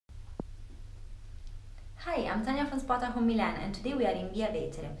Hi, I'm Tania from Spotahome Milan and today we are in Via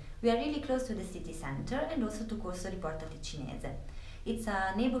Vetere. We are really close to the city center and also to Corso di Porta Ticinese. It's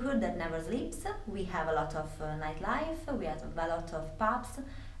a neighborhood that never sleeps. We have a lot of nightlife, we have a lot of pubs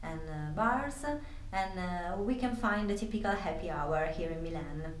and bars, and we can find a typical happy hour here in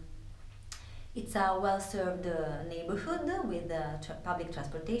Milan. It's a well-served neighborhood with public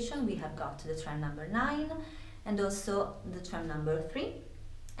transportation. We have got the tram number 9 and also the tram number 3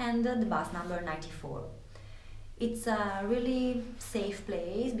 and the bus number 94. It's a really safe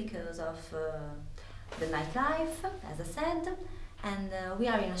place because of the nightlife, as I said, and we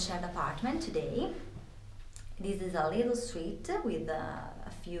are in a shared apartment today. This is a little street with a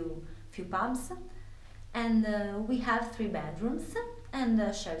few pubs, and we have 3 bedrooms and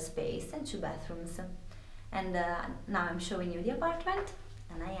a shared space and 2 bathrooms. And now I'm showing you the apartment,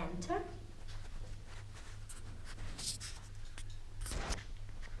 and I enter.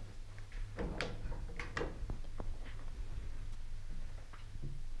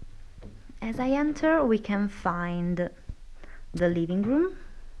 As I enter, we can find the living room.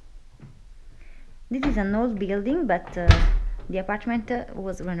 This is an old building, but the apartment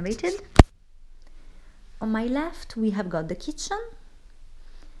was renovated. On my left, we have got the kitchen,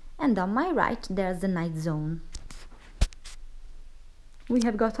 and on my right, there's the night zone. We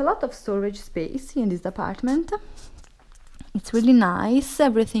have got a lot of storage space in this apartment. It's really nice,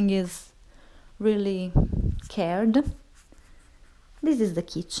 everything is really cared. This is the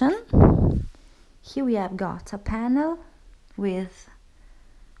kitchen. Here we have got a panel with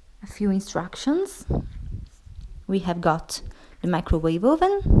a few instructions. We have got the microwave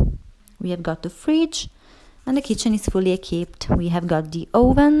oven, we have got the fridge, and the kitchen is fully equipped. We have got the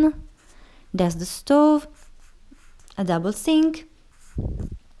oven, there's the stove, a double sink,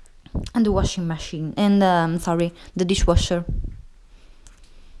 and the washing machine, and the dishwasher.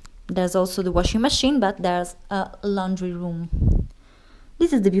 There's also the washing machine, but there's a laundry room.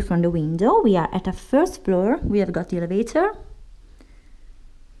 This is the view from the window. We are at a first floor. We have got the elevator.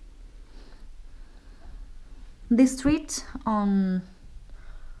 This street on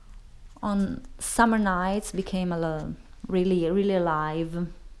summer nights became really alive,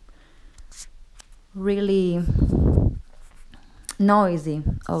 really noisy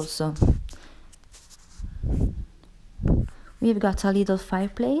also. We've got a little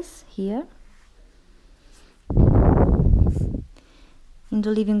fireplace here. In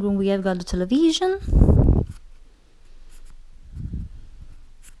the living room we have got the television.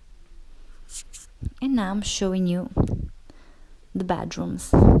 And now I'm showing you the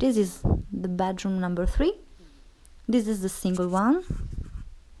bedrooms. This is the bedroom number 3. This is the single one.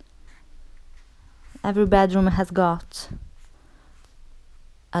 Every bedroom has got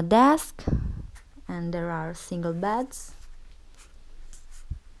a desk and there are single beds.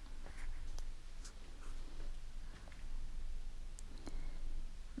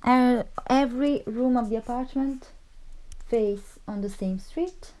 Every room of the apartment faces on the same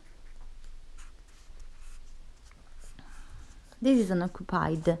street. This is an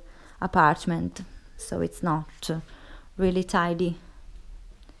occupied apartment, so it's not really tidy.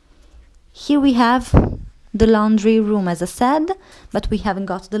 Here we have the laundry room, as I said, but we haven't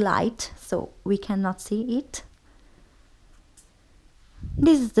got the light, so we cannot see it.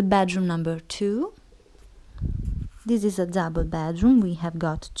 This is the bedroom number 2. This is a double bedroom. We have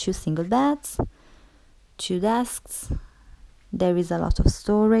got 2 single beds, 2 desks. There is a lot of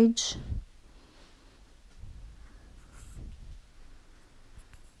storage.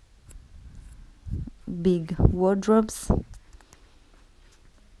 Big wardrobes.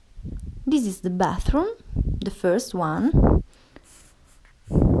 This is the bathroom, the first one.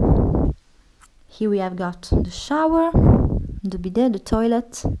 Here we have got the shower, the bidet, the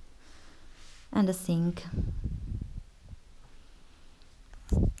toilet, and the sink.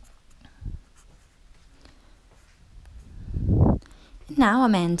 Now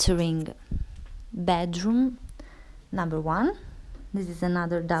I'm entering bedroom number 1. This is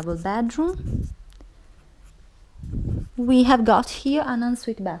another double bedroom. We have got here an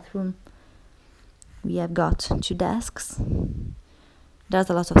ensuite bathroom. We have got 2 desks. There's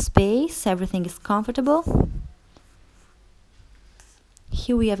a lot of space, everything is comfortable.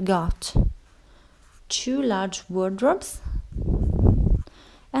 Here we have got 2 large wardrobes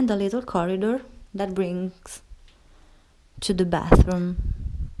and a little corridor that brings to the bathroom.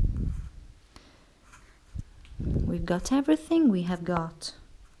 We've got everything. We have got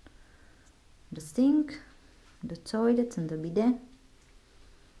the sink, the toilet and the bidet,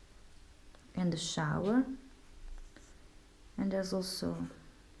 and the shower, and there's also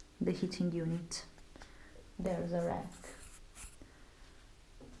the heating unit. There's a rack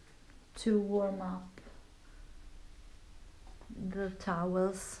to warm up the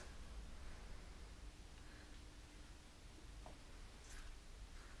towels.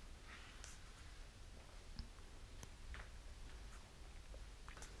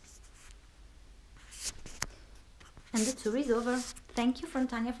 And the tour is over. Thank you from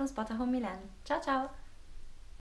Tanya from Spotahome Milan. Ciao ciao!